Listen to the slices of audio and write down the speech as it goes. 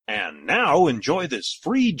And now enjoy this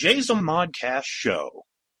free Jason Modcast show.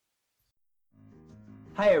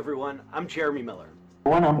 Hi everyone, I'm Jeremy Miller.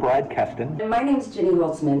 Everyone, I'm Brad Keston. My name is Jenny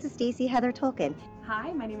Holtzman. This is Stacey Heather Tolkien.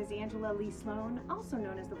 Hi, my name is Angela Lee Sloan, also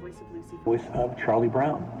known as the voice of Lucy. Voice of Charlie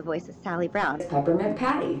Brown. The voice of Sally Brown. Peppermint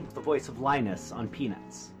Patty. The voice of Linus on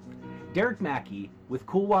Peanuts. Derek Mackey with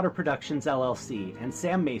Coolwater Productions LLC and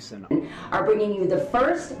Sam Mason are bringing you the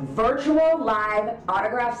first virtual live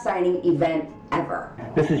autograph signing event ever.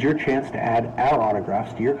 This is your chance to add our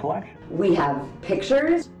autographs to your collection. We have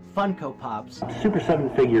pictures, Funko Pops, Super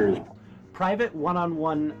 7 figures, private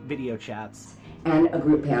one-on-one video chats, and a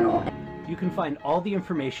group panel. You can find all the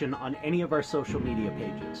information on any of our social media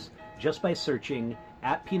pages just by searching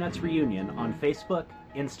 @Peanuts Reunion on Facebook,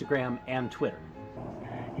 Instagram, and Twitter.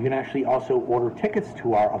 You can actually also order tickets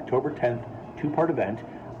to our October 10th two-part event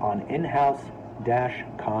on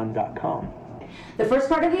inhouse-con.com. The first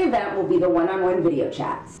part of the event will be the one-on-one video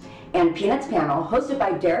chats and Peanuts panel hosted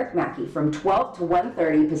by Derek Mackey from 12 to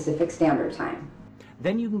 1:30 Pacific Standard Time.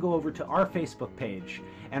 Then you can go over to our Facebook page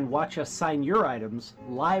and watch us sign your items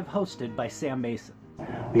live hosted by Sam Mason.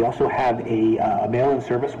 We also have a mail-in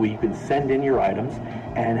service where you can send in your items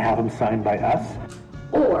and have them signed by us.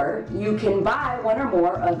 Or you can buy one or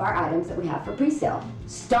more of our items that we have for pre-sale.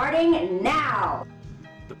 Starting now!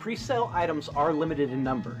 The pre-sale items are limited in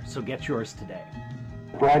number, so get yours today.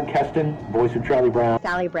 Brad Keston, voice of Charlie Brown.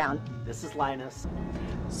 Sally Brown. This is Linus.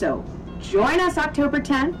 So, join us October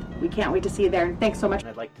 10th. We can't wait to see you there, and thanks so much. And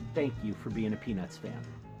I'd like to thank you for being a Peanuts fan.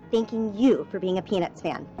 Thanking you for being a Peanuts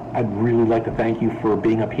fan. I'd really like to thank you for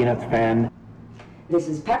being a Peanuts fan. This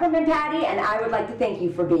is Peppermint Patty, and I would like to thank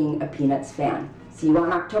you for being a Peanuts fan. See you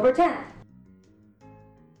on October 10th.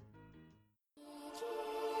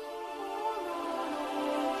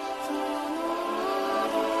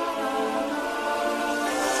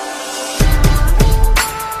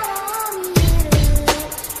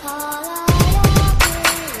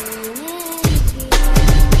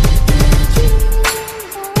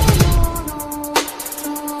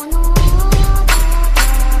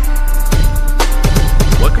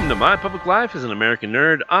 My Public Life as an American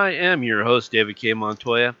Nerd. I am your host, David K.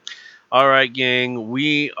 Montoya. All right, gang,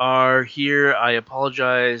 we are here. I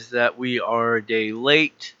apologize that we are a day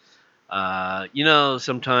late.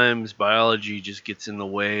 Sometimes biology just gets in the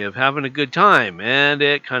way of having a good time, and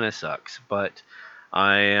it kind of sucks. But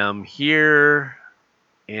I am here,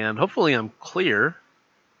 and hopefully I'm clear.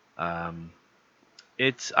 I'm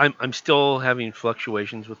still having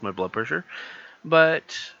fluctuations with my blood pressure,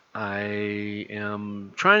 but I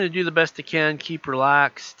am trying to do the best I can, keep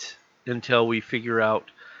relaxed until we figure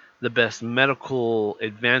out the best medical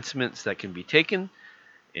advancements that can be taken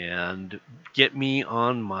and get me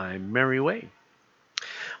on my merry way.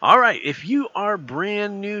 All right, if you are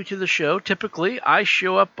brand new to the show, typically I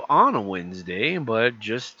show up on a Wednesday, but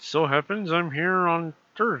just so happens I'm here on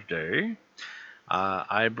Thursday.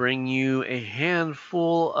 I bring you a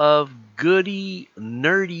handful of goody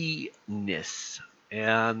nerdiness.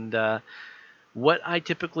 And what I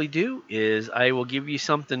typically do is I will give you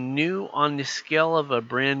something new on the scale of a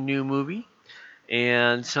brand new movie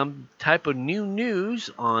and some type of new news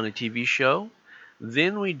on a TV show.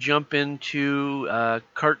 Then we jump into a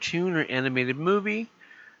cartoon or animated movie.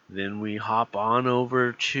 Then we hop on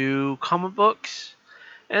over to comic books.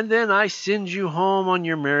 And then I send you home on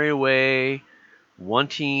your merry way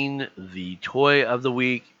wanting the toy of the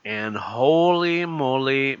week. And holy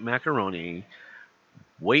moly macaroni,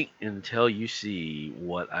 wait until you see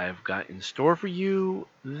what I've got in store for you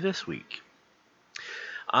this week.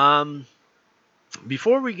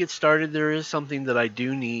 Before we get started, there is something that I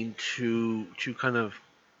do need to kind of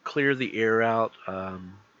clear the air out.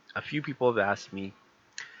 A few people have asked me,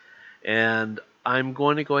 and I'm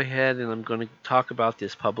going to go ahead and I'm going to talk about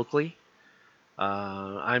this publicly.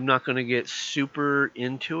 I'm not going to get super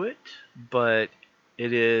into it, but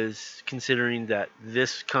it is, considering that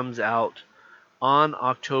this comes out on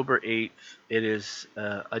October 8th, it is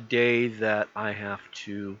a day that I have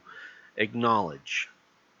to acknowledge.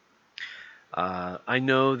 I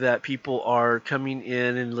know that people are coming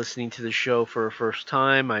in and listening to the show for a first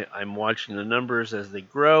time. I'm watching the numbers as they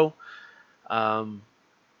grow. So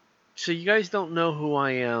you guys don't know who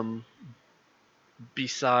I am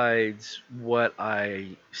besides what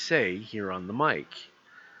I say here on the mic.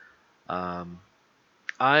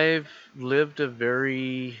 I've lived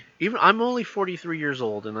I'm only 43 years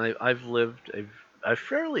old, and I've lived a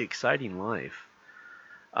fairly exciting life.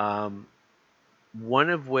 One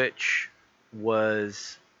of which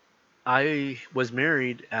was I was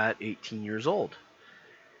married at 18 years old.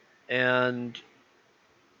 And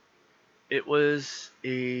it was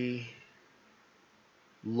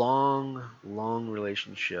long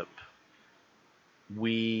relationship.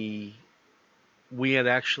 We had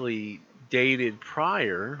actually dated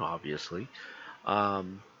prior, obviously.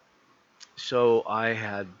 Um, so I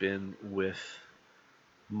had been with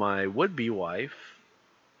my would-be wife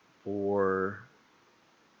for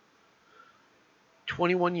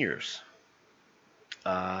 21 years.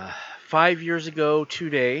 5 years ago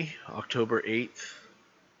today, October 8th,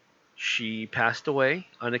 she passed away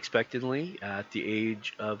unexpectedly at the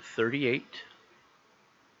age of 38.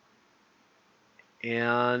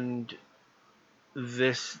 And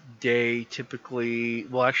this day typically,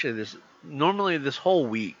 well, actually, normally this whole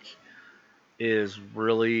week is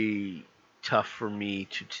really tough for me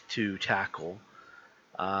to tackle,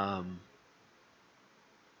 um,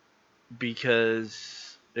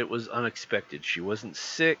 because it was unexpected. She wasn't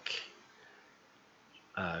sick.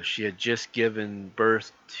 She had just given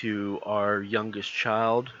birth to our youngest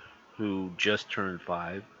child, who just turned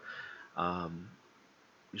 5. Um,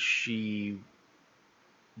 she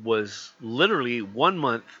was literally 1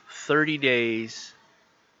 month, 30 days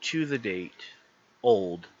to the date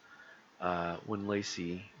old when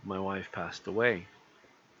Lacey, my wife, passed away.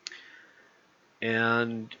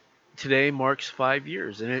 And today marks 5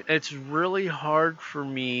 years. And it's really hard for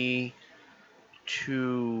me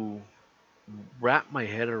to wrap my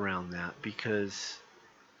head around that, because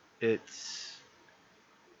it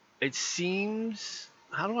seems,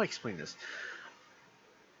 how do I explain this?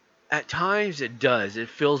 At times it does. It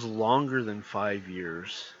feels longer than 5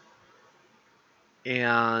 years.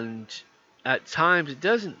 And at times it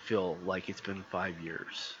doesn't feel like it's been 5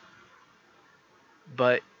 years.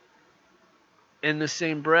 But in the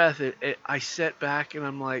same breath, I sit back and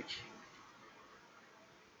I'm like,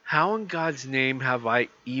 how in God's name have I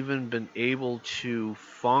even been able to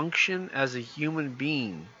function as a human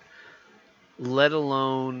being, let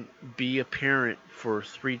alone be a parent for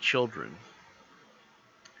 3 children?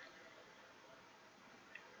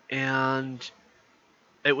 And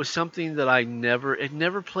it was something that it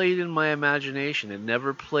never played in my imagination. It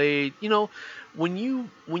never played, when you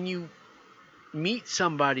meet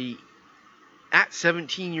somebody at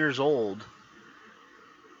 17 years old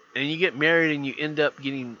and you get married and you end up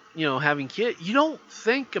getting, having kids, you don't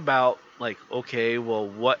think about, like, okay, well,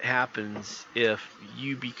 what happens if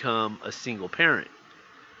you become a single parent,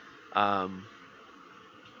 or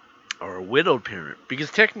a widowed parent?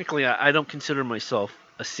 Because technically I don't consider myself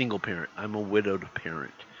a single parent. I'm a widowed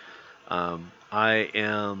parent. I'm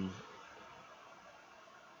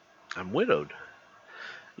widowed,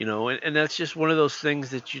 and that's just one of those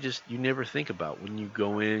things that you never think about when you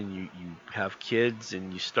go in, you have kids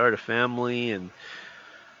and you start a family, and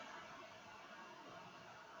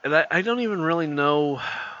I don't even really know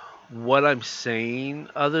what I'm saying,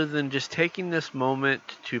 other than just taking this moment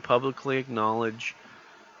to publicly acknowledge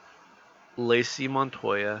Lacey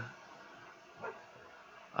Montoya.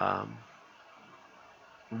 Um,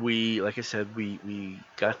 like I said, we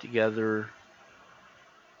got together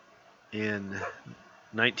in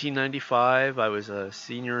 1995. I was a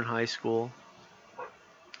senior in high school,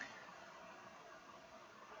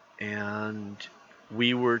 and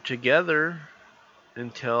we were together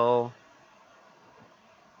until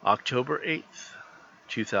October 8th,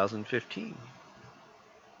 2015.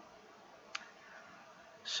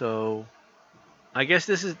 So I guess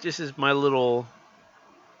this is my little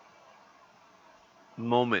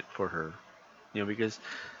moment for her, because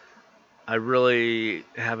I really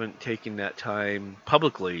haven't taken that time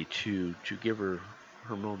publicly to give her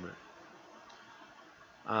moment.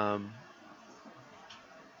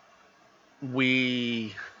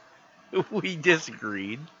 We we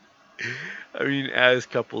disagreed. I mean, as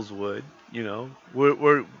couples would,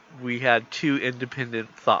 we had 2 independent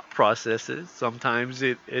thought processes. Sometimes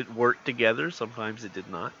it worked together, sometimes it did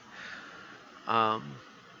not.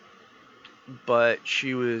 But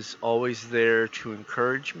she was always there to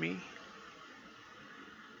encourage me.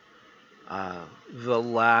 The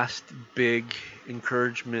last big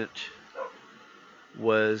encouragement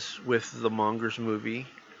was with the Mongers movie.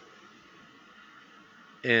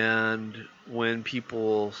 And when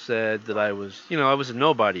people said that I was a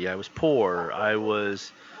nobody, I was poor, I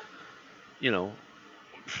wasn't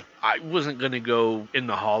going to go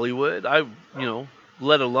into Hollywood,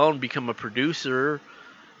 let alone become a producer,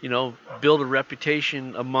 build a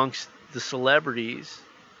reputation amongst the celebrities.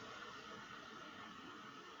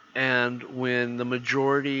 And when the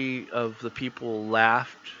majority of the people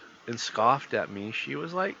laughed and scoffed at me, she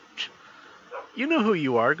was like, you know who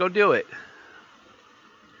you are, go do it.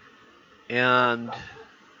 And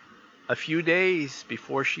a few days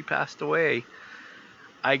before she passed away,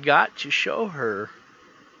 I got to show her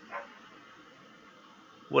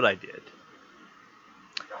what I did.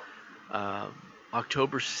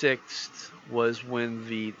 October 6th was when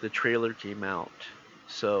the trailer came out.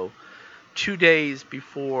 So 2 days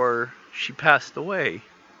before she passed away,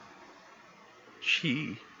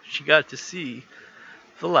 she got to see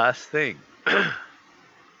the last thing.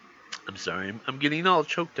 I'm sorry, I'm getting all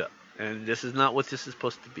choked up, and this is not what this is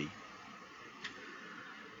supposed to be.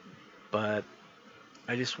 But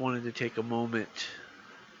I just wanted to take a moment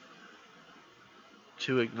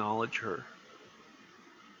to acknowledge her.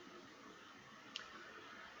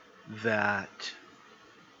 That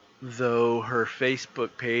though her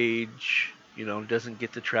Facebook page, doesn't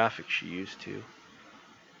get the traffic she used to,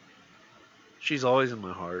 she's always in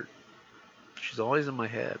my heart. She's always in my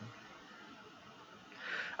head.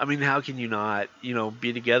 I mean, how can you not,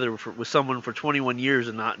 be together with someone for 21 years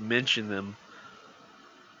and not mention them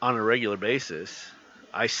on a regular basis?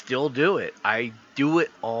 I still do it. I do it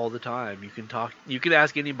all the time. You can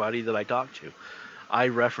ask anybody that I talk to. I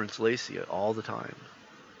reference Lacey all the time.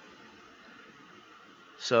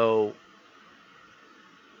 So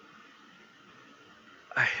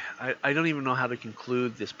I don't even know how to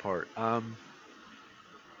conclude this part. I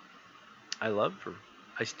love her.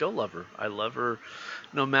 I still love her. I love her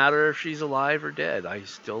no matter if she's alive or dead. I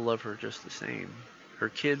still love her just the same. Her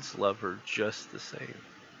kids love her just the same.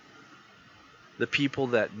 The people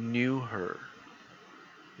that knew her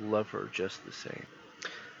love her just the same.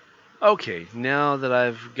 Okay, now that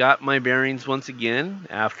I've got my bearings once again,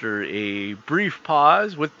 after a brief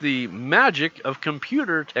pause with the magic of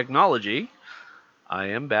computer technology, I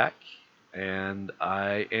am back, and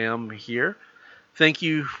I am here. Thank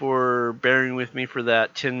you for bearing with me for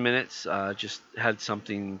that 10 minutes. Just had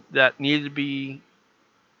something that needed to be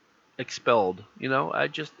expelled. I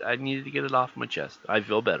needed to get it off my chest. I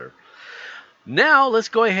feel better. Now, let's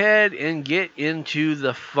go ahead and get into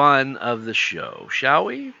the fun of the show, shall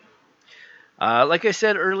we? Like I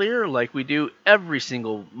said earlier, like we do every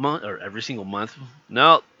single month.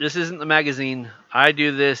 No, this isn't the magazine. I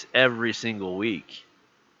do this every single week.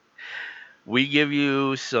 We give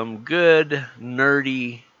you some good,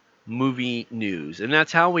 nerdy movie news. And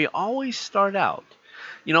that's how we always start out.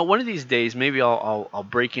 One of these days, maybe I'll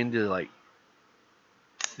break into like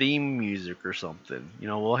theme music or something.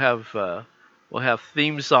 We'll have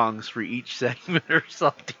theme songs for each segment or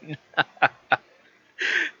something.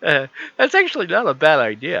 That's actually not a bad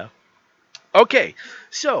idea. Okay,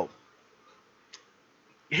 so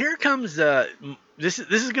here comes this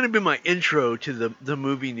is going to be my intro to the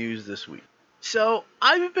movie news this week. So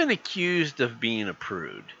I've been accused of being a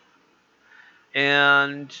prude,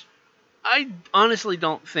 and I honestly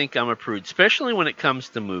don't think I'm a prude, especially when it comes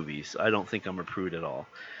to movies. I don't think I'm a prude at all.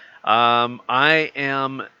 I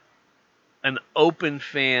am an open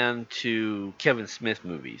fan to Kevin Smith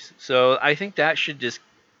movies, so I think that should just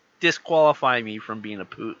disqualify me from being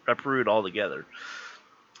a prude altogether.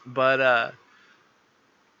 But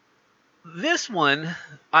this one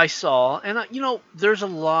I saw, and there's a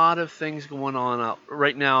lot of things going on out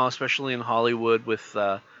right now, especially in Hollywood, with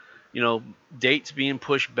dates being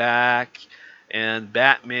pushed back, and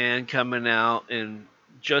Batman coming out, and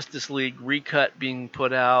Justice League Recut being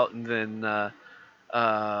put out, and then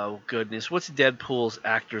oh goodness, what's Deadpool's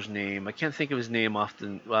actor's name? I can't think of his name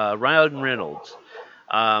often. Ryan Reynolds.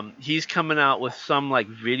 He's coming out with some like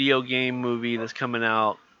video game movie that's coming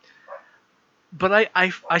out. But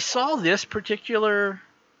I saw this particular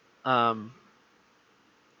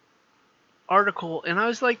article, and I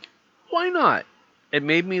was like, why not? It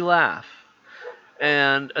made me laugh.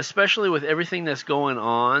 And especially with everything that's going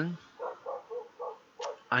on,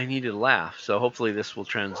 I needed to laugh. So hopefully this will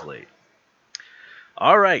translate.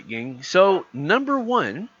 All right, gang. So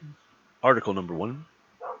article number one.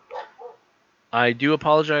 I do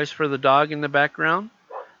apologize for the dog in the background.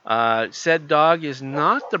 Said dog is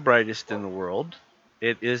not the brightest in the world.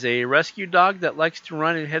 It is a rescue dog that likes to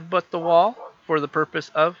run and headbutt the wall for the purpose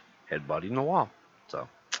of headbutting the wall. So,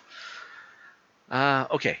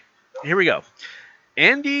 okay, here we go.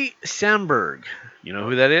 Andy Samberg. You know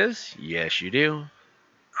who that is? Yes, you do.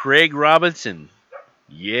 Craig Robinson.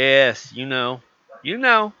 Yes, you know. You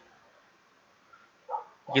know.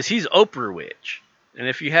 Because he's Oprah Witch. And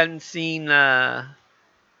if you hadn't seen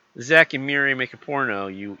Zach and Miri make a porno,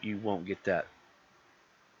 you won't get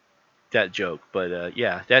that joke. But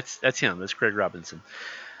yeah, that's him. That's Craig Robinson.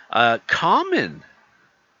 Common.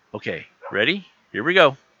 Okay, ready? Here we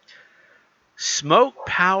go. Smoke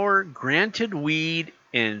Power granted weed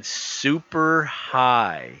in super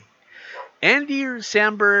high. Andy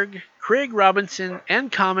Samberg, Craig Robinson,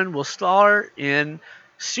 and Common will star in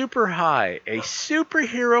Super High, a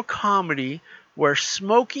superhero comedy where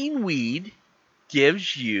smoking weed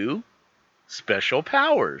gives you special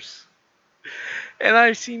powers. And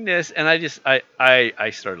I've seen this, and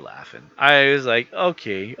I started laughing. I was like,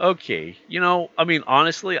 okay. I mean,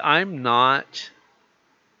 honestly, I'm not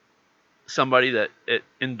somebody that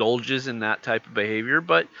indulges in that type of behavior,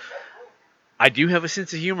 but I do have a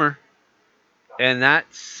sense of humor, and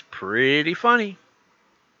that's pretty funny.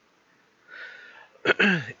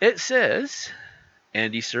 It says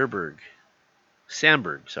Andy Samberg.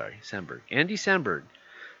 Andy Samberg.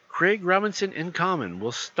 Craig Robinson and Common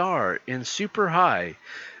will star in Super High,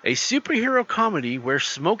 a superhero comedy where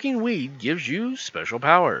smoking weed gives you special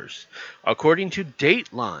powers. According to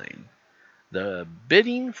Dateline, the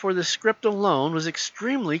bidding for the script alone was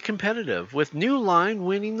extremely competitive, with New Line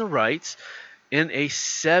winning the rights in a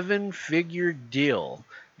 7-figure deal.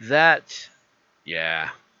 Yeah.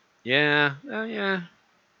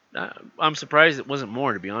 I'm surprised it wasn't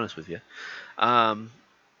more, to be honest with you.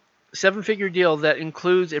 7-figure deal that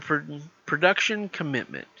includes a production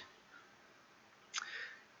commitment.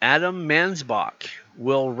 Adam Mansbach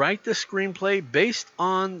will write the screenplay based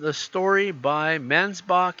on the story by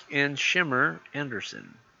Mansbach and Shimmer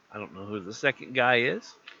Anderson. I don't know who the second guy is,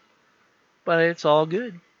 but it's all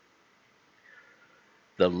good.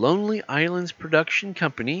 The Lonely Islands production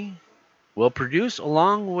company will produce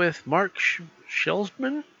along with Mark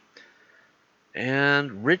Schelsman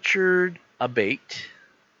and Richard Abate,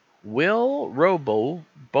 Will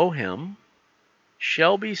Bohem,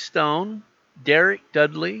 Shelby Stone, Derek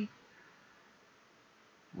Dudley,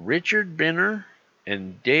 Richard Benner,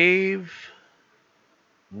 and Dave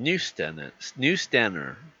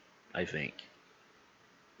Newstander, I think.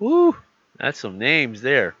 Woo, that's some names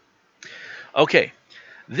there. Okay,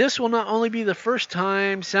 this will not only be the first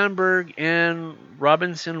time Samberg and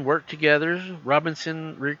Robinson work together.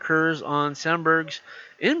 Robinson recurs on Samberg's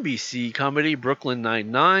NBC comedy Brooklyn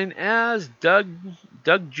Nine-Nine as Doug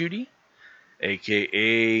Judy,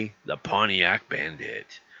 a.k.a. the Pontiac Bandit.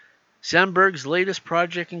 Samberg's latest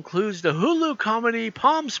project includes the Hulu comedy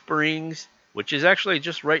Palm Springs, which is actually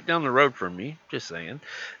just right down the road from me, just saying,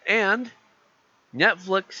 and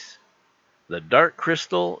Netflix, The Dark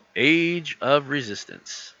Crystal, Age of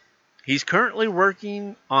Resistance. He's currently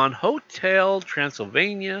working on Hotel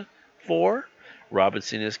Transylvania 4.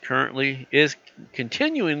 Robinson is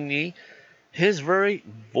continuing his very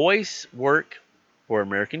voice work for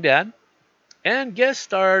American Dad, and guest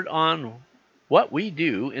starred on What We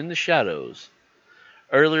Do in the Shadows.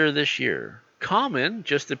 Earlier this year, Common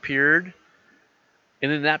just appeared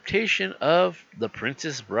in an adaptation of The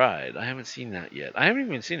Princess Bride. I haven't seen that yet. I haven't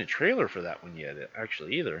even seen a trailer for that one yet,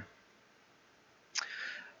 actually, either.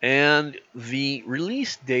 And the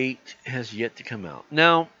release date has yet to come out.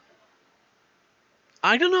 Now,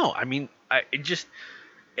 I don't know. I mean,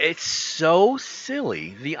 it's so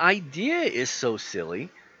silly. The idea is so silly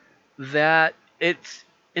that it's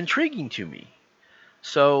intriguing to me.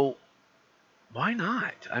 So, why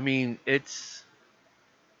not? I mean, it's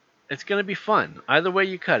going to be fun. Either way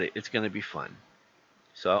you cut it, it's going to be fun.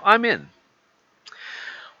 So, I'm in.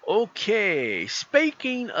 Okay,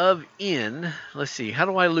 speaking of in, let's see, how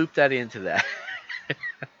do I loop that into that?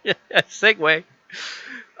 Segue.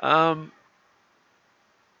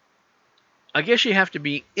 I guess you have to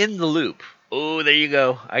be in the loop. Oh, there you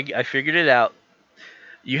go. I figured it out.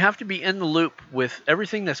 You have to be in the loop with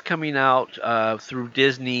everything that's coming out through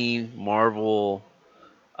Disney, Marvel,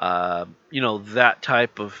 that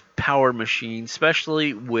type of power machine,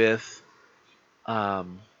 especially with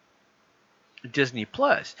Disney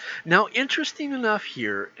Plus. Now, interesting enough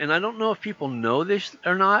here, and I don't know if people know this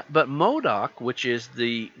or not, but MODOK, which is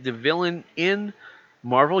the villain in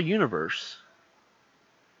Marvel Universe,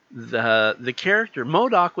 the character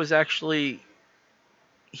MODOK was actually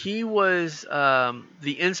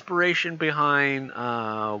the inspiration behind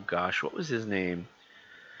what was his name?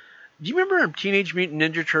 Do you remember in Teenage Mutant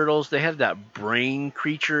Ninja Turtles they had that brain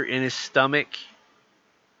creature in his stomach?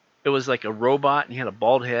 It was like a robot, and he had a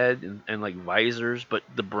bald head and like visors, but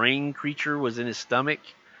the brain creature was in his stomach.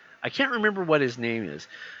 I can't remember what his name is,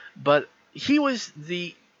 but he was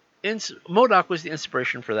MODOK was the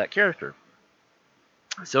inspiration for that character.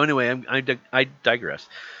 So anyway, I digress.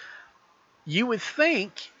 You would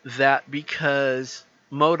think that because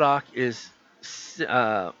MODOK is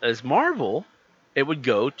as Marvel, it would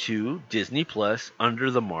go to Disney Plus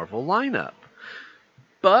under the Marvel lineup.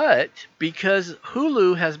 But because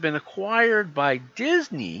Hulu has been acquired by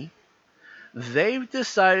Disney, they've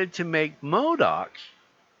decided to make MODOK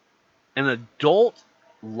an adult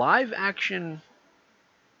live-action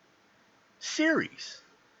series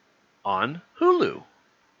on Hulu.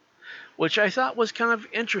 which I thought was kind of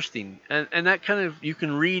interesting. And that kind of, you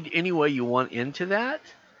can read any way you want into that.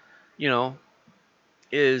 You know,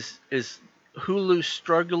 is Hulu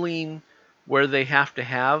struggling where they have to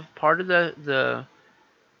have part of the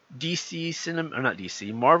DC cinema, or not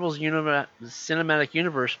DC, Marvel's cinematic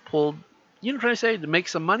universe pulled, you know what I'm trying to say, to make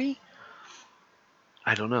some money?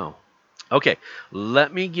 I don't know. Okay,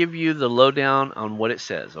 let me give you the lowdown on what it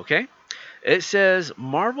says, okay? It says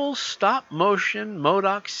Marvel's stop-motion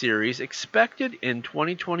MODOK series expected in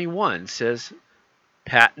 2021, says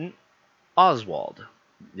Patton Oswalt.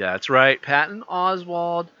 Yeah, that's right. Patton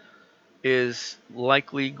Oswalt is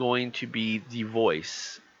likely going to be the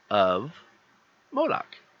voice of MODOK.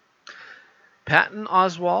 Patton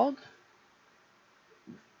Oswalt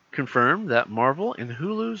confirmed that Marvel and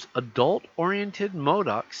Hulu's adult-oriented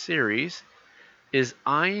MODOK series is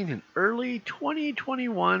eyeing an early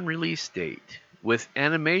 2021 release date, with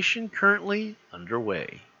animation currently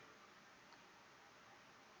underway.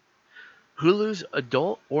 Hulu's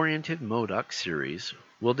adult-oriented MODOK series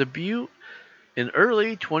will debut in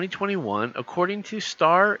early 2021, according to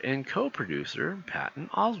star and co-producer Patton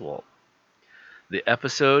Oswalt. The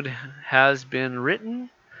episode has been written,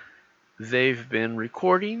 they've been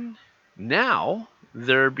recording, now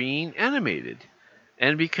they're being animated.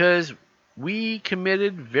 And because we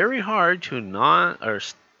committed very hard to not,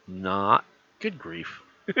 good grief.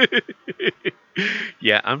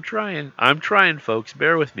 Yeah, I'm trying, folks,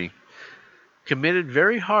 bear with me. Committed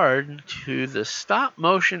very hard to the stop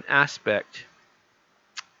motion aspect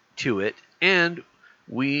to it, and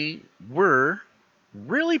we were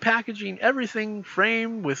really packaging everything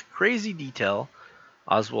framed with crazy detail,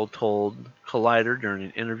 Oswald told Collider during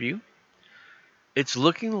an interview. It's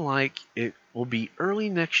looking like it will be early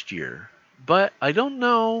next year, but I don't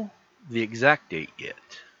know the exact date yet.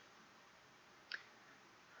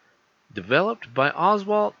 Developed by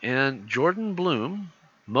Oswalt and Jordan Bloom,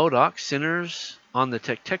 MODOK centers on the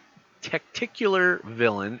tacticular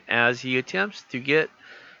villain as he attempts to get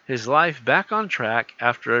his life back on track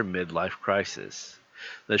after a midlife crisis.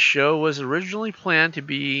 The show was originally planned to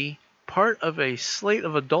be part of a slate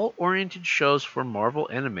of adult-oriented shows for Marvel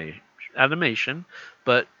Animation,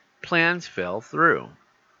 but plans fell through.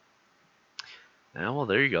 Well,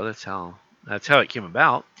 there you go. That's how it came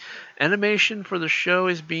about. Animation for the show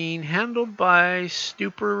is being handled by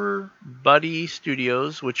Super Buddy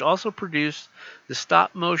Studios, which also produced the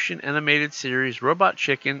stop-motion animated series Robot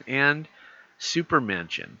Chicken and Super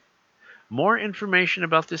Mansion. More information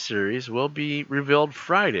about the series will be revealed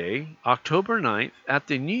Friday, October 9th, at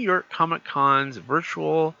the New York Comic Con's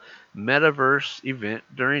virtual Metaverse event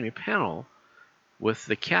during a panel with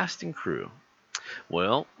the cast and crew.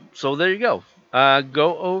 Well, so there you go.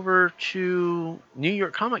 Go over to New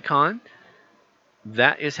York Comic Con.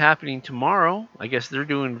 That is happening tomorrow. I guess they're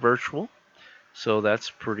doing virtual, so that's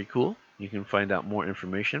pretty cool. You can find out more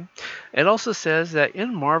information. It also says that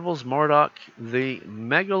in Marvel's MODOK, the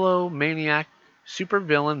megalomaniac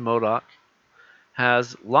supervillain MODOK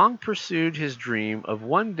has long pursued his dream of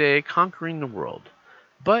one day conquering the world.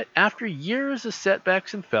 But after years of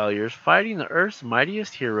setbacks and failures fighting the Earth's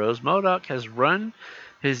mightiest heroes, MODOK has run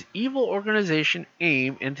his evil organization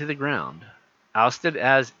AIM into the ground, ousted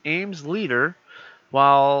as AIM's leader,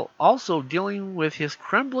 while also dealing with his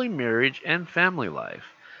crumbling marriage and family life.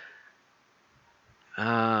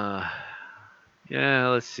 Let's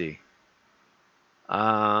see.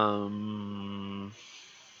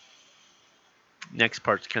 Next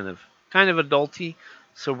part's kind of adulty,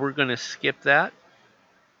 so we're gonna skip that.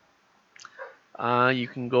 You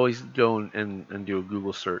can always go and do a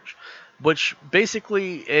Google search, which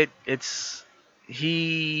basically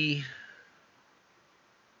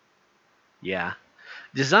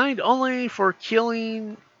designed only for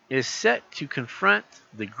killing, is set to confront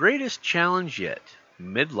the greatest challenge yet,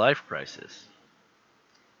 midlife crisis.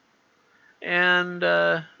 And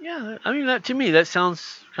I mean, that to me that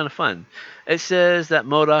sounds kind of fun. It says that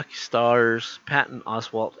MODOK stars Patton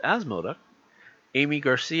Oswalt as MODOK, Amy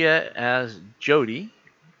Garcia as Jody,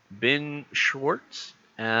 Ben Schwartz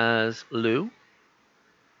as Lou,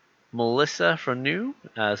 Melissa Freneau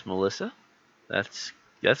as Melissa. That's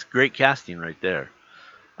great casting right there.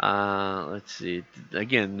 Let's see.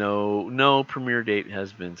 Again, no premiere date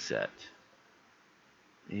has been set.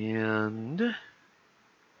 And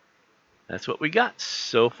that's what we got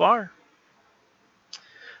so far.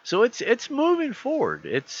 So it's moving forward.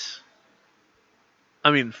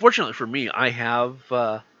 Fortunately for me, I have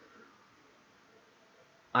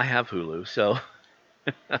Hulu, so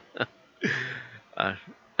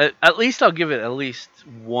at least I'll give it at least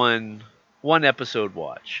one episode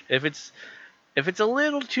watch. If it's If it's a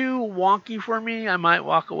little too wonky for me, I might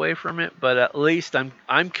walk away from it. But at least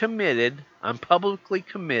I'm committed. I'm publicly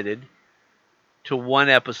committed to one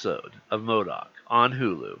episode of MODOK on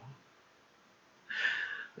Hulu.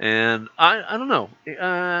 And I don't know,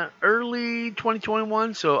 early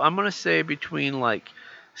 2021. So I'm gonna say between like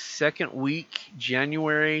second week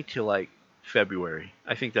January to like February.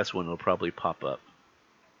 I think that's when it'll probably pop up.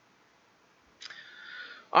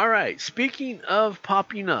 All right. Speaking of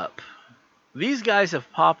popping up, these guys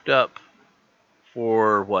have popped up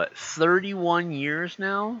for what 31 years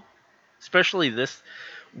now. Especially this,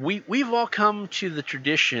 we've all come to the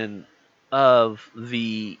tradition of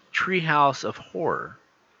the Treehouse of Horror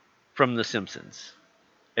from The Simpsons.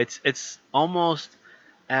 It's almost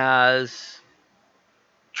as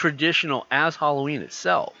traditional as Halloween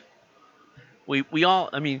itself. We all,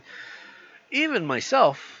 I mean, even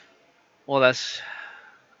myself. Well,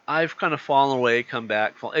 I've kind of fallen away, come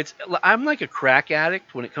back. I'm like a crack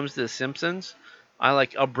addict when it comes to The Simpsons.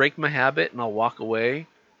 I'll break my habit and I'll walk away.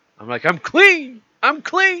 I'm like, I'm clean,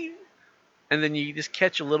 and then you just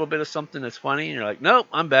catch a little bit of something that's funny, and you're like, nope,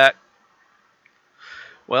 I'm back.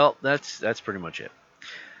 Well, that's pretty much it.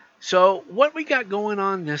 So what we got going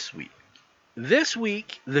on this week? This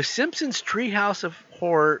week, The Simpsons Treehouse of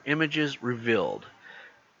Horror images revealed.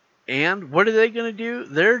 And what are they going to do?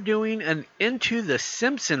 They're doing an Into the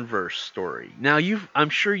Simpsonverse story. Now,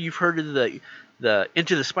 I'm sure you've heard of the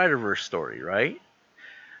Into the Spider-Verse story, right?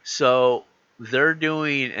 So they're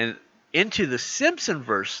doing an Into the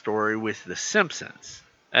Simpsonverse story with The Simpsons.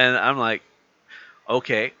 And I'm like,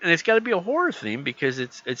 okay. And it's got to be a horror theme because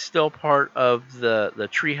it's still part of the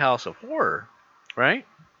Treehouse of Horror, right?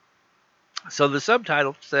 So the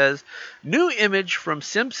subtitle says, New image from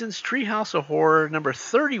Simpsons Treehouse of Horror number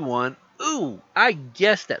 31. Ooh, I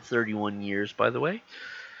guessed at 31 years, by the way.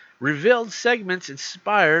 Revealed segments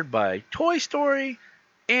inspired by Toy Story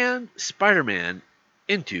and Spider-Man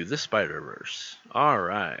Into the Spider-Verse. All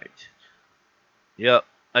right. Yep,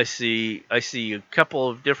 I see a couple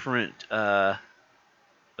of different, let's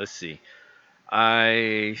see.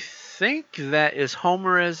 I think that is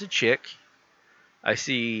Homer as a chick. I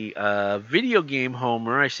see video game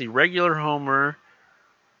Homer. I see regular Homer.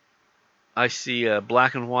 I see a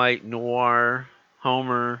black and white noir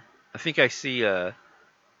Homer. I think I see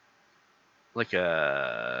like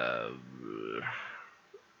a.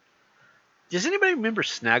 Does anybody remember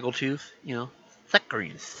Snaggletooth? You know,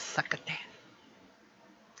 Suckering Succotash.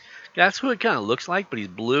 That's who it kind of looks like, but he's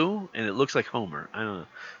blue and it looks like Homer. I don't know.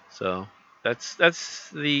 So that's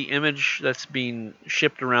the image that's being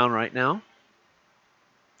shipped around right now.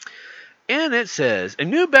 And it says, a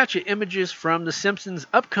new batch of images from The Simpsons'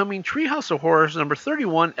 upcoming Treehouse of Horrors number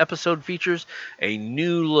 31 episode features a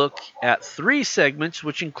new look at 3 segments,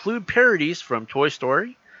 which include parodies from Toy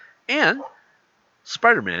Story and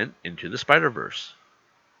Spider-Man Into the Spider-Verse.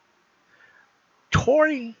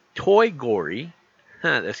 Toy Gory,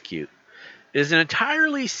 that's cute, is an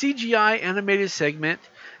entirely CGI animated segment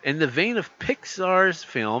in the vein of Pixar's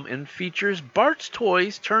film and features Bart's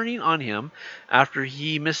toys turning on him after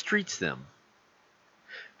he mistreats them.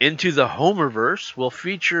 Into the Homerverse will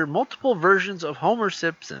feature multiple versions of Homer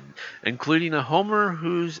Simpson, including a Homer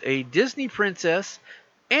who's a Disney princess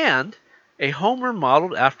and a Homer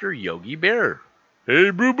modeled after Yogi Bear. Hey,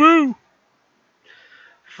 boo-boo!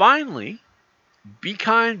 Finally, Be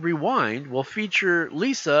Kind Rewind will feature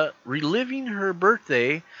Lisa reliving her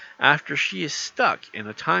birthday after she is stuck in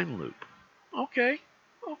a time loop. Okay,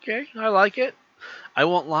 I like it. I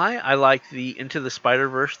won't lie, I like the Into the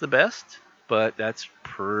Spider-Verse the best, but that's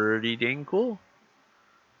pretty dang cool.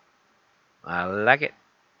 I like it.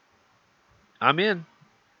 I'm in.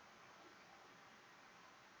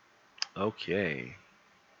 Okay.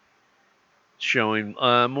 Showing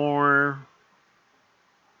more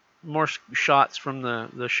shots from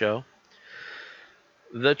the show.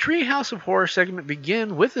 The Treehouse of Horror segment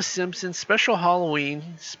began with the Simpsons special Halloween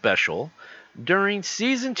special during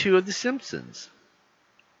season 2 of The Simpsons.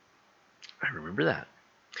 I remember that.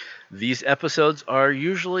 These episodes are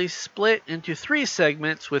usually split into 3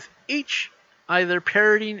 segments, with each either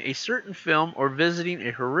parodying a certain film or visiting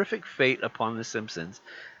a horrific fate upon the Simpsons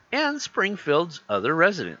and Springfield's other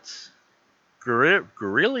residents.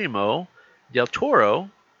 Guillermo del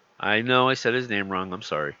Toro, I know I said his name wrong, I'm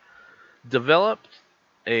sorry, developed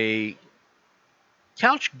a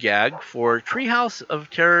couch gag for Treehouse of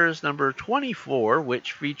Terrors number 24,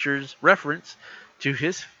 which features reference to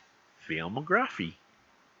his filmography.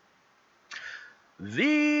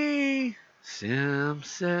 The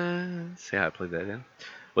Simpsons, see how I played that in,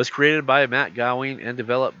 was created by Matt Gowing and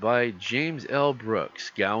developed by James L.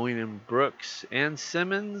 Brooks. Gowing and Brooks and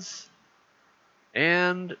Simmons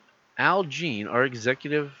and Al Jean are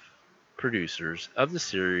executive producers of the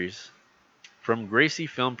series from Gracie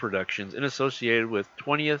Film Productions and associated with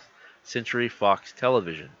 20th Century Fox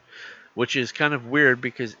Television, which is kind of weird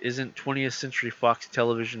because isn't 20th Century Fox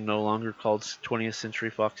Television no longer called 20th Century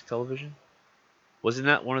Fox Television? Wasn't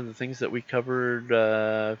that one of the things that we covered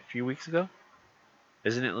a few weeks ago?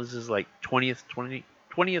 Isn't it? This is like 20th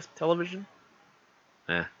television?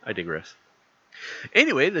 I digress.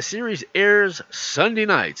 Anyway, the series airs Sunday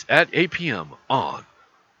nights at 8 p.m. on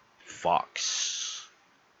Fox.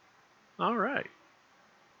 All right.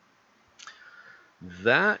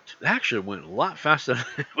 That actually went a lot faster than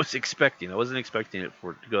I was expecting. I wasn't expecting it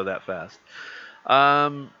to go that fast.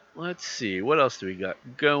 Let's see. What else do we got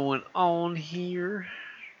going on here?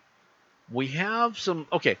 We have some...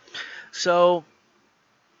 Okay, so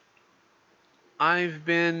I've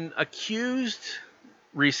been accused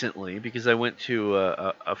recently because I went to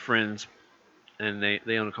a friend's and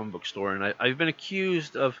they own a comic book store, and I've been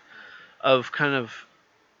accused of kind of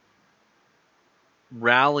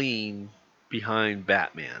rallying behind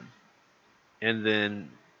Batman and then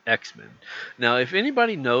X-Men. Now, if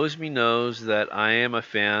anybody knows me knows that I am a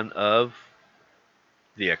fan of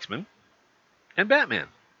the X-Men and Batman,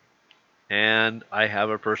 and I have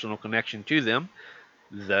a personal connection to them.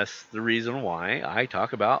 That's the reason why I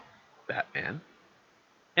talk about Batman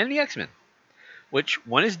and the X-Men, which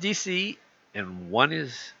one is DC and one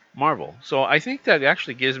is Marvel. So I think that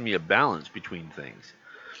actually gives me a balance between things.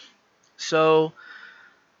 So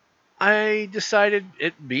I decided,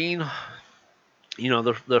 it being,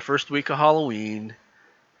 the first week of Halloween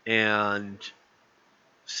and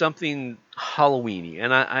something Halloweeny,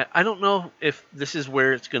 and I don't know if this is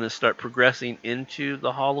where it's going to start progressing into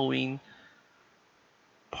the Halloween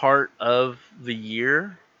part of the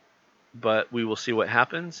year, but we will see what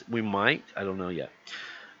happens. We might. I don't know yet.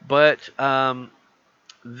 But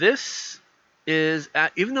this is,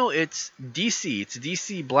 even though it's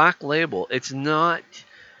DC Black Label, it's not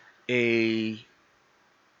a...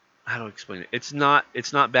 How do I explain it? It's not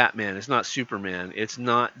Batman. It's not Superman. It's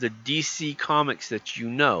not the DC comics that you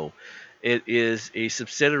know. It is a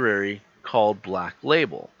subsidiary called Black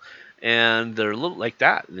Label. And they're a little like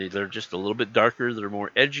that. They're just a little bit darker. They're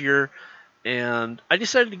more edgier. And I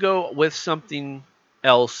decided to go with something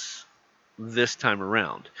else this time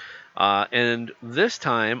around. And this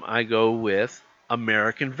time I go with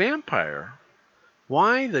American Vampire.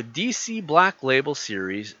 Why the DC Black Label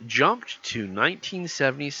series jumped to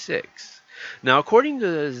 1976. Now, according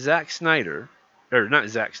to Zack Snyder, or not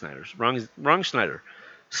Zack Snyder, wrong Snyder,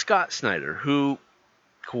 Scott Snyder, who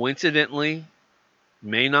coincidentally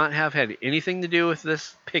may not have had anything to do with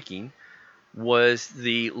this picking, was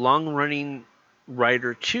the long-running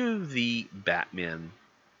writer to the Batman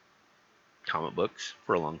comic books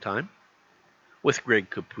for a long time, with Greg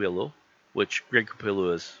Capullo, which Greg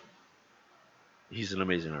Capullo is... He's an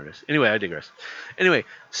amazing artist. Anyway, I digress. Anyway,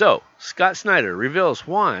 so Scott Snyder reveals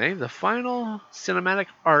why the final cinematic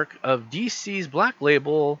arc of DC's Black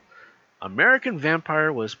Label American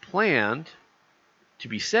Vampire was planned to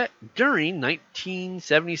be set during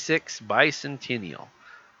 1976 bicentennial.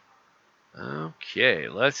 Okay,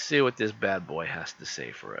 let's see what this bad boy has to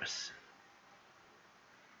say for us.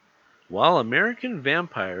 While American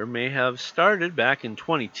Vampire may have started back in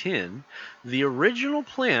 2010, the original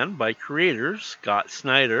plan by creators Scott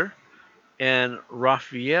Snyder and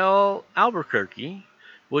Raphael Albuquerque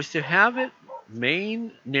was to have its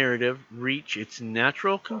main narrative reach its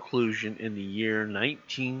natural conclusion in the year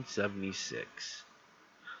 1976.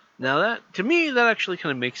 Now that, to me, that actually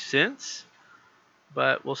kind of makes sense,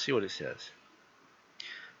 but we'll see what it says.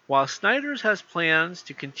 While Snyder's has plans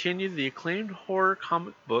to continue the acclaimed horror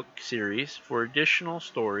comic book series for additional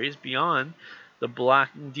stories beyond the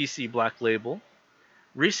DC Black Label,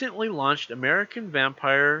 recently launched American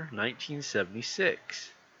Vampire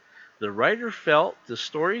 1976. The writer felt the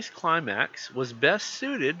story's climax was best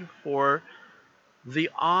suited for the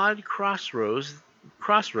odd crossroads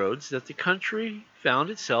that the country found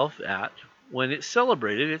itself at when it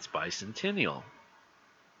celebrated its bicentennial.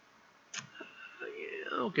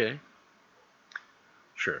 Okay.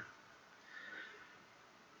 Sure.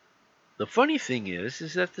 The funny thing is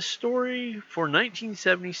that the story for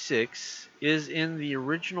 1976 is in the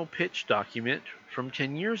original pitch document from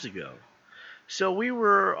 10 years ago. So we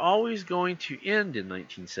were always going to end in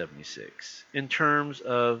 1976 in terms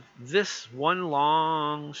of this one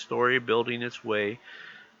long story building its way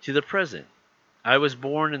to the present. I was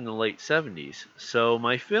born in the late 70s, so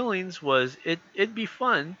my feelings was it'd be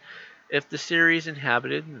fun if the series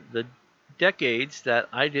inhabited the decades that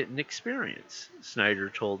I didn't experience, Snyder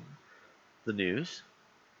told the news.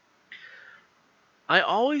 I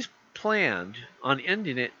always planned on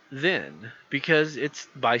ending it then because it's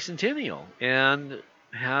bicentennial and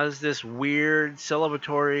has this weird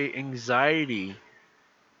celebratory anxiety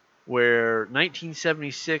where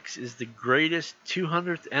 1976 is the greatest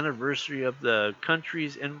 200th anniversary of the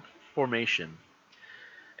country's formation.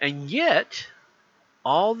 And yet,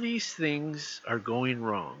 all these things are going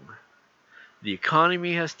wrong. The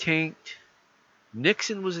economy has tanked.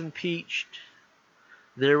 Nixon was impeached.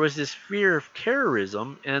 There was this fear of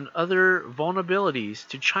terrorism and other vulnerabilities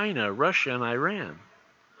to China, Russia, and Iran.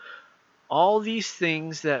 All these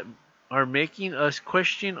things that are making us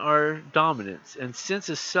question our dominance and sense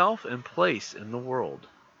of self and place in the world.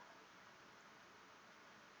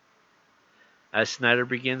 As Snyder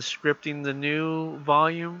begins scripting the new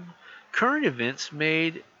volume, current events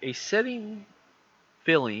made a setting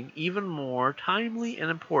feeling even more timely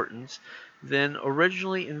and important than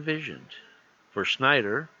originally envisioned. For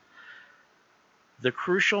Snyder, the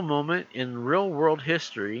crucial moment in real-world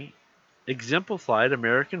history exemplified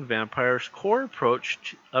American Vampire's core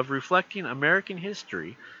approach of reflecting American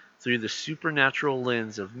history through the supernatural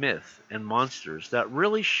lens of myth and monsters that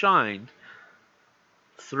really shined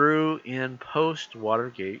through in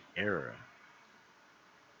post-Watergate era.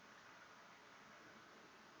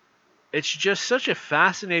 It's just such a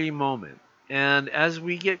fascinating moment, and as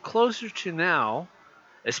we get closer to now,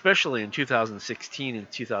 especially in 2016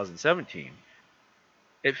 and 2017,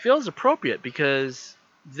 it feels appropriate because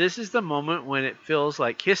this is the moment when it feels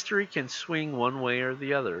like history can swing one way or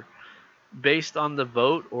the other based on the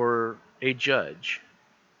vote or a judge.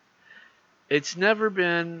 It's never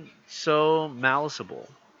been so malleable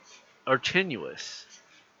or tenuous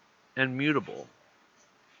and mutable,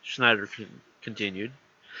 Snyder continued.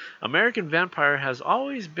 American Vampire has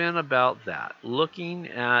always been about that, looking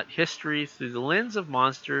at history through the lens of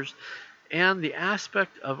monsters and the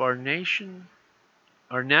aspect of our national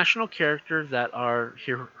character that are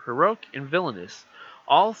heroic and villainous,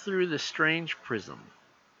 all through the strange prism.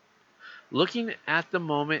 Looking at the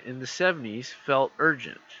moment in the 70s felt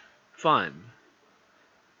urgent, fun,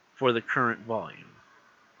 for the current volume.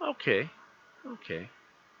 Okay.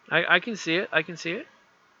 I can see it.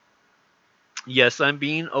 Yes, I'm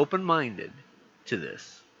being open-minded to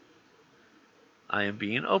this. I am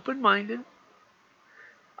being open-minded.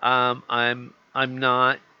 I'm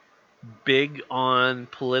not big on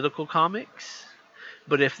political comics,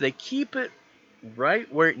 but if they keep it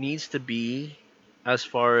right where it needs to be, as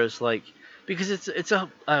far as like, because it's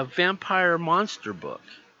a vampire monster book,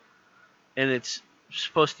 and it's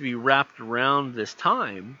supposed to be wrapped around this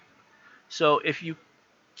time. So if you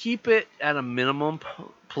keep it at a minimum,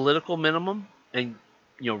 political minimum, and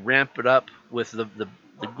ramp it up with the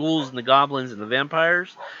ghouls and the goblins and the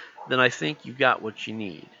vampires, then I think you got what you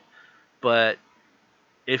need. But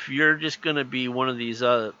if you're just going to be one of these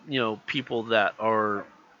people that are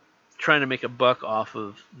trying to make a buck off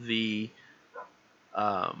of the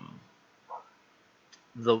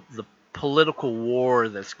political war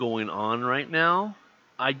that's going on right now,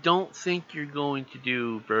 I don't think you're going to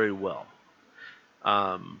do very well.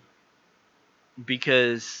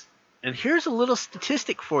 Because, and here's a little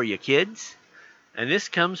statistic for you, kids, and this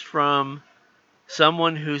comes from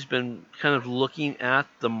someone who's been kind of looking at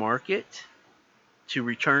the market to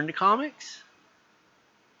return to comics.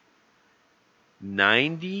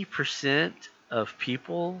 90% of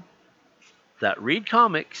people that read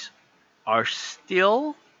comics are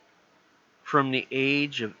still from the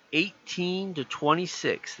age of 18 to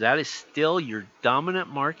 26. That is still your dominant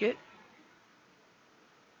market.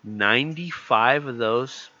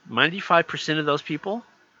 95% of those people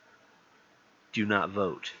do not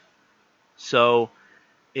vote. So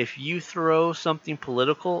if you throw something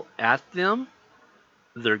political at them,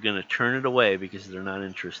 they're going to turn it away because they're not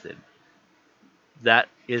interested. That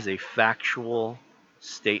is a factual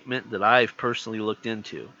statement that I've personally looked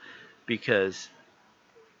into because,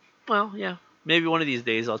 well, yeah, maybe one of these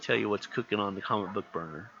days I'll tell you what's cooking on the comic book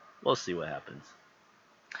burner. We'll see what happens.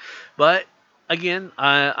 But again,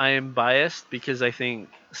 I am biased because I think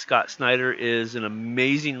Scott Snyder is an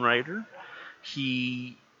amazing writer.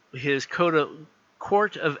 His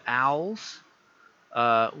Court of Owls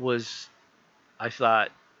was, I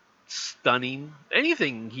thought, stunning.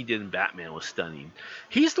 Anything he did in Batman was stunning.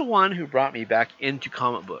 He's the one who brought me back into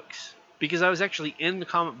comic books because I was actually in the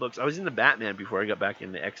comic books. I was in the Batman before I got back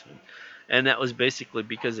into X-Men. And that was basically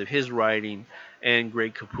because of his writing and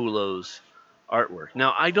Greg Capullo's artwork.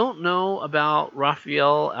 Now, I don't know about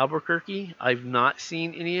Raphael Albuquerque. I've not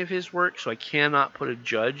seen any of his work, so I cannot put a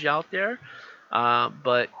judge out there.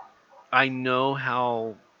 But I know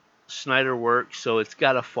how Snyder works, so it's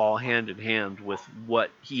got to fall hand in hand with what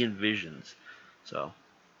he envisions. So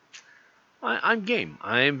I'm game.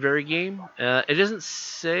 I am very game. It doesn't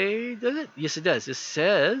say, does it? Yes, it does. It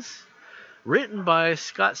says written by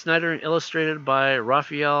Scott Snyder and illustrated by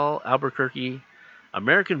Raphael Albuquerque.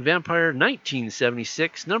 American Vampire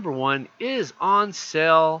 1976 #1 is on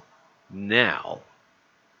sale now.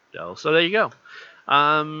 So there you go.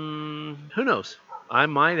 Who knows? I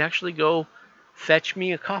might actually go fetch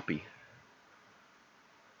me a copy.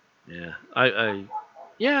 Yeah,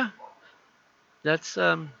 yeah, that's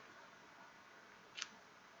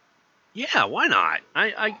yeah, why not?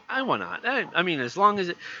 Why not? I mean, as long as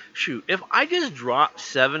it, shoot, if I just dropped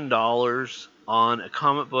 $7 on a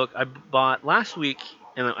comic book I bought last week,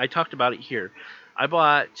 and I talked about it here, I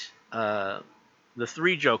bought Batman the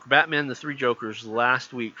Three Jokers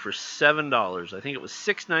last week for $7. I think it was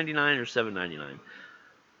 $6.99 or $7.99.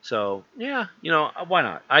 So yeah, why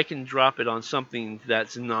not? I can drop it on something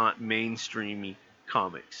that's not mainstreamy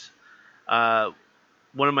comics.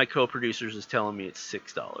 One of my co-producers is telling me it's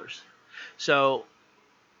 $6. So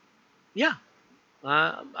yeah,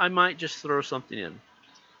 I might just throw something in.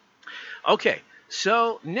 Okay,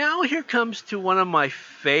 so now here comes to one of my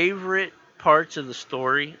favorite parts of the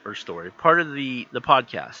part of the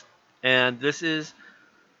podcast, and this is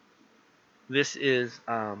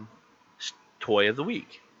Toy of the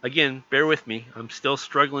Week. Again, bear with me. I'm still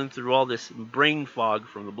struggling through all this brain fog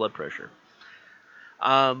from the blood pressure.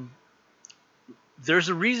 There's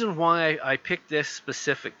a reason why I picked this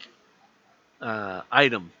specific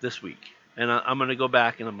item this week, and I'm going to go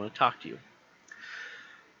back and I'm going to talk to you.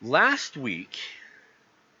 Last week,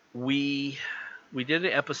 we did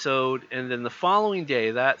an episode, and then the following day,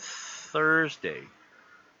 that Thursday,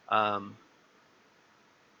 I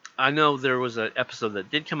know there was an episode that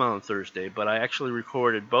did come out on Thursday, but I actually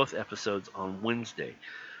recorded both episodes on Wednesday.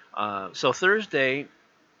 So Thursday,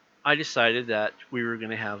 I decided that we were going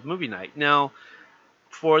to have movie night. Now,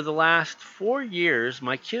 for the last 4 years,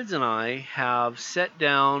 my kids and I have sat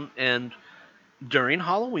down and during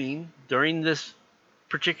Halloween, during this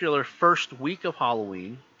particular first week of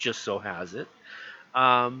Halloween, just so has it,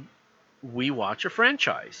 we watch a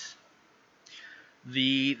franchise.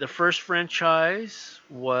 The first franchise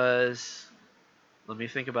was, let me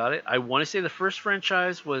think about it. I want to say the first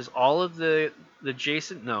franchise was all of the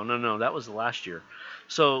Jason. No, that was last year.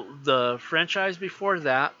 So the franchise before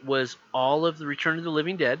that was all of the Return of the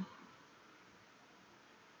Living Dead.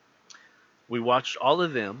 We watched all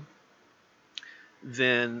of them.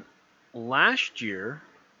 Then last year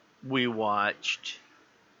we watched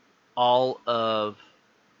all of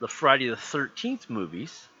the Friday the 13th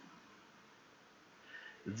movies.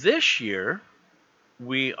 This year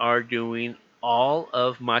we are doing all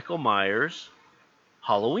of Michael Myers'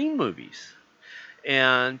 Halloween movies.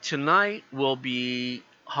 And tonight will be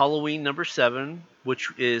Halloween #7,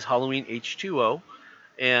 which is Halloween H2O.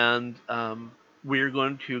 And we're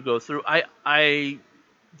going to go through. I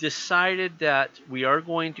decided that we are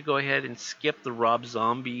going to go ahead and skip the Rob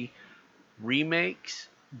Zombie remakes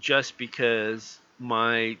just because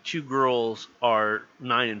my two girls are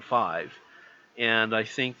 9 and 5. And I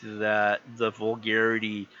think that the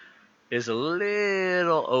vulgarity is a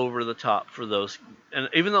little over the top for those. And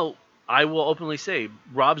even though I will openly say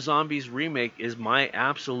Rob Zombie's remake is my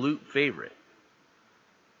absolute favorite,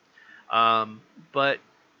 but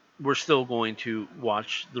we're still going to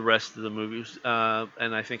watch the rest of the movies.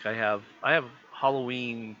 And I think I have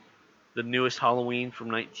Halloween, the newest Halloween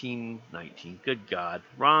from 1919. Good God,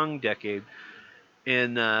 wrong decade.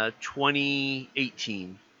 In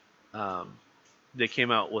 2018, they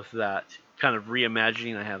came out with that kind of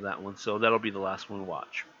reimagining. I have that one, so that'll be the last one to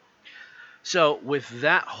watch. So with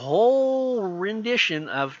that whole rendition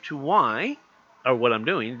of to why, or what I'm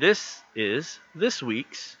doing, this is this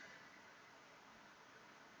week's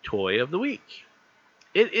Toy of the Week.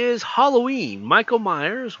 It is Halloween Michael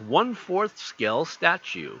Myers 1/4 scale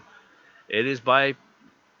statue. It is by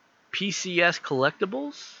PCS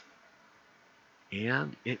Collectibles,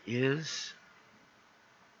 and it is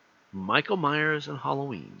Michael Myers and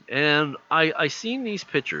Halloween. And I seen these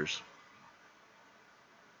pictures,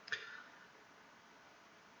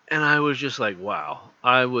 and I was just like, wow.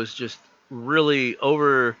 I was just really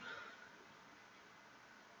over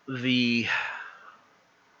the...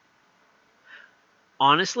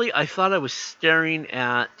 Honestly, I thought I was staring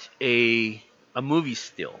at a movie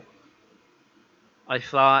still. I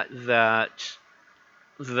thought that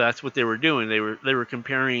that's what they were doing. They were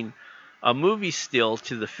comparing a movie still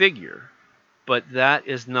to the figure, but that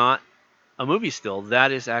is not a movie still.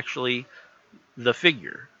 That is actually the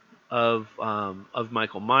figure of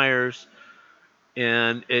Michael Myers,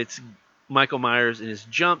 and it's Michael Myers in his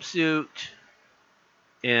jumpsuit,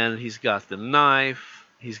 And he's got the knife,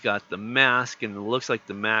 he's got the mask, and it looks like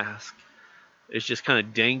the mask is just kind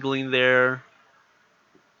of dangling there.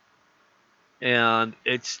 And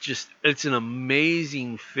it's an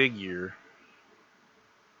amazing figure.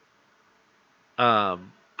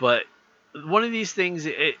 But one of these things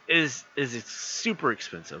is it's super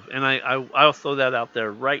expensive, and I'll throw that out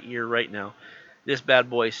there right here, right now. This bad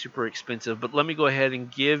boy is super expensive, but let me go ahead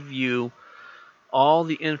and give you all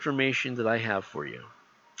the information that I have for you.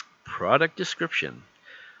 Product description.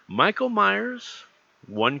 Michael Myers,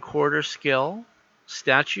 1/4 scale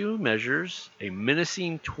statue, measures a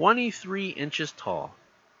menacing 23 inches tall.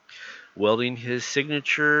 Wielding his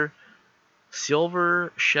signature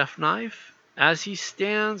silver chef knife as he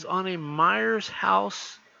stands on a Myers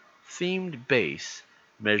house themed base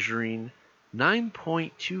measuring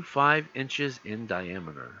 9.25 inches in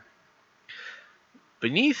diameter.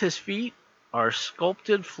 Beneath his feet are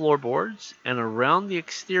sculpted floorboards, and around the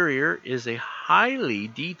exterior is a highly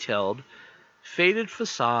detailed, faded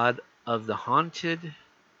facade of the haunted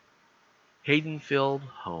Haddonfield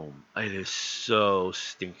home. It is so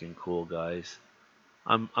stinking cool, guys.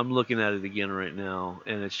 I'm looking at it again right now,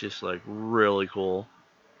 and it's just like really cool.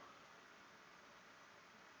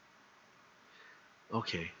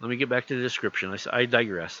 Okay, let me get back to the description. I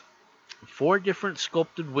digress. 4 different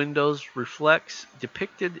sculpted windows reflects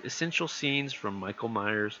depicted essential scenes from Michael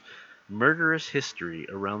Myers' murderous history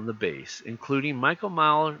around the base, including Michael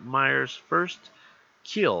Myers' first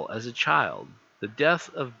kill as a child, the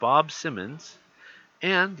death of Bob Simmons,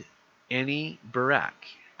 and Annie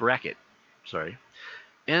Brackett,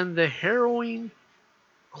 and the harrowing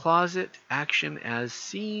closet action as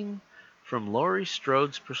seen from Laurie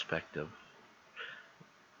Strode's perspective.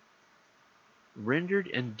 Rendered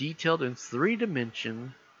and detailed in 3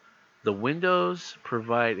 dimensions, the windows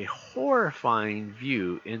provide a horrifying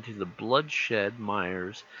view into the bloodshed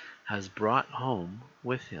Myers has brought home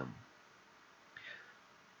with him.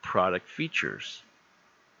 Product features.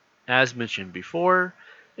 As mentioned before,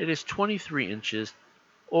 it is 23 inches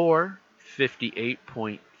or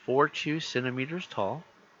 58.42 centimeters tall.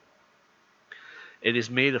 It is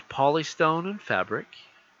made of polystone and fabric.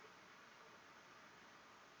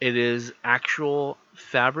 It is actual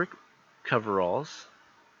fabric coveralls,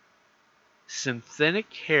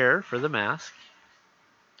 synthetic hair for the mask,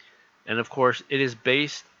 and of course it is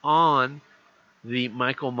based on the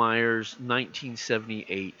Michael Myers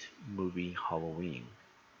 1978 movie Halloween.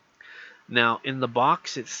 Now, in the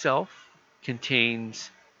box itself contains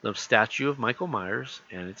the statue of Michael Myers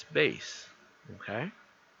and its base. Okay.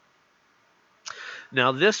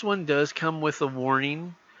 Now, this one does come with a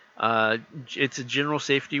warning. It's a general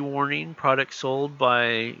safety warning. Product sold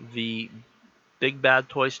by the Big Bad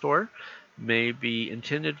Toy Store may be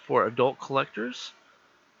intended for adult collectors.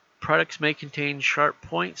 Products may contain sharp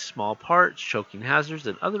points, small parts, choking hazards,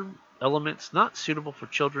 and other elements not suitable for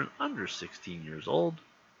children under 16 years old.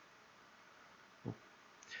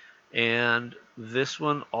 And this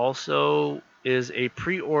one also is a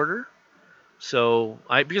pre-order. So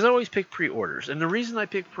because I always pick pre-orders, and the reason I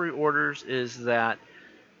pick pre-orders is that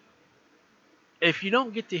if you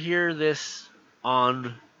don't get to hear this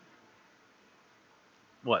on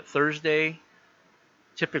Thursday,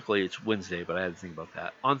 typically it's Wednesday, but I had to think about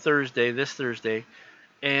that. On this Thursday,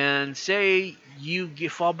 and say you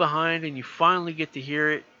fall behind and you finally get to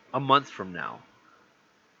hear it a month from now,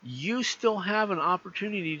 you still have an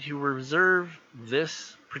opportunity to reserve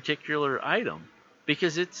this particular item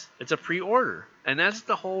because it's a pre-order. And that's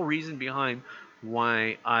the whole reason behind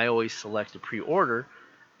why I always select a pre-order,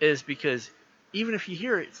 is because even if you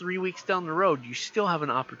hear it 3 weeks down the road, you still have an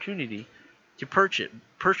opportunity to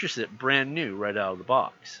purchase it brand new right out of the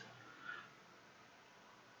box.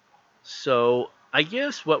 So I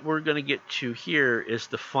guess what we're going to get to here is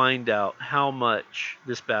to find out how much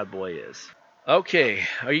this bad boy is. Okay,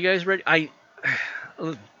 are you guys ready?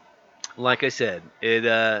 Like I said,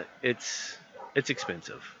 it's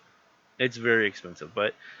expensive. It's very expensive,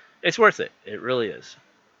 but it's worth it. It really is.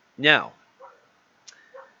 Now,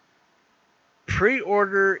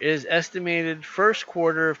 pre-order is estimated first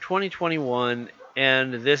quarter of 2021,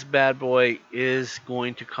 and this bad boy is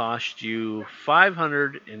going to cost you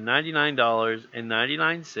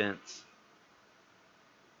 $599.99.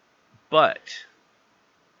 But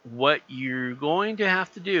what you're going to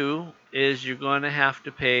have to do is you're going to have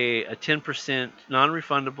to pay a 10%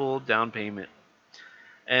 non-refundable down payment.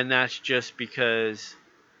 And that's just because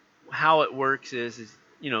how it works is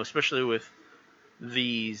especially with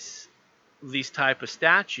these type of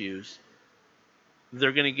statues,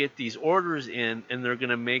 they're going to get these orders in, and they're going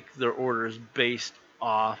to make their orders based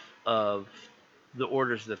off of the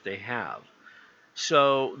orders that they have.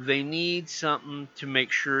 So they need something to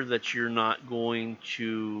make sure that you're not going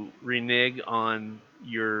to renege on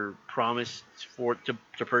your promise to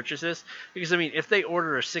purchase this. Because I mean, if they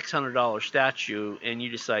order a $600 statue and you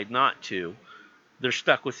decide not to, they're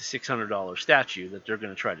stuck with the $600 statue that they're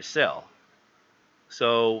going to try to sell.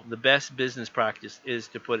 So the best business practice is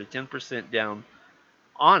to put a 10% down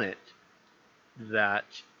on it that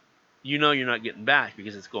you know you're not getting back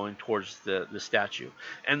because it's going towards the statue.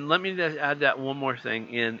 And let me just add that one more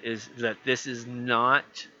thing in, is that this is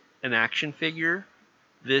not an action figure.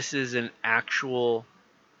 This is an actual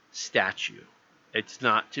statue. It's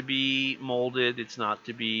not to be molded. It's not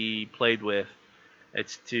to be played with.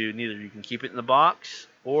 It's to neither you can keep it in the box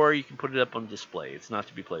or you can put it up on display. It's not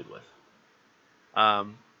to be played with.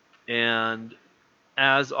 And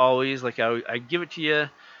as always, like I give it to you,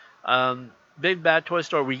 Big Bad Toy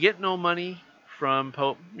Store. We get no money from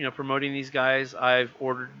promoting these guys. I've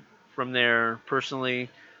ordered from there personally,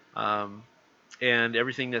 and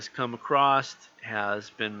everything that's come across has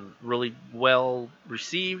been really well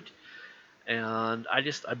received. And I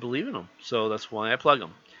believe in them, so that's why I plug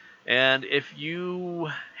them. And if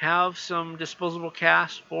you have some disposable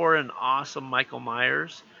cash for an awesome Michael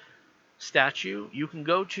Myers statue, you can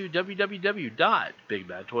go to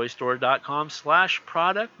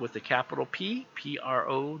www.bigbadtoystore.com/product with the capital P,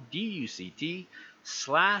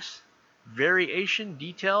 PRODUCT/variation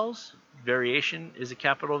details. Variation is a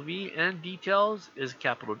capital V and details is a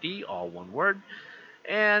capital D, all one word,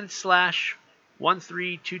 and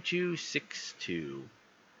 /132262.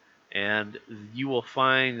 And you will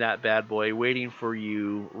find that bad boy waiting for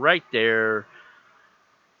you right there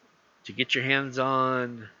to get your hands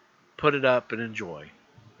on, put it up, and enjoy.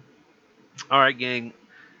 All right, gang.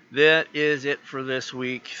 That is it for this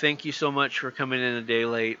week. Thank you so much for coming in a day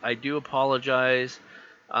late. I do apologize.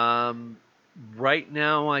 Right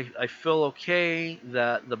now, I feel okay.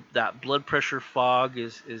 That blood pressure fog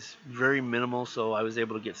is very minimal, so I was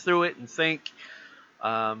able to get through it and think.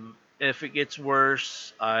 If it gets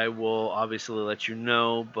worse, I will obviously let you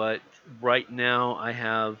know. But right now, I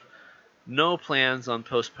have no plans on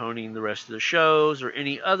postponing the rest of the shows or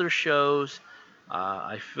any other shows.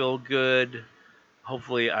 I feel good.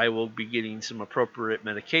 Hopefully, I will be getting some appropriate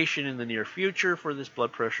medication in the near future for this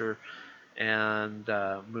blood pressure and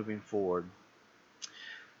moving forward.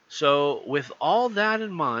 So, with all that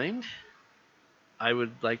in mind, I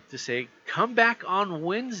would like to say come back on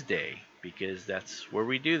Wednesday, because that's where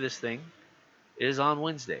we do this thing, is on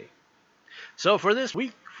Wednesday. So for this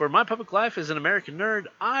week, for My Public Life as an American Nerd,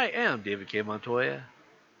 I am David K. Montoya.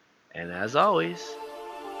 And as always,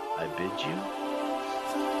 I bid you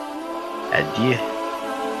adieu.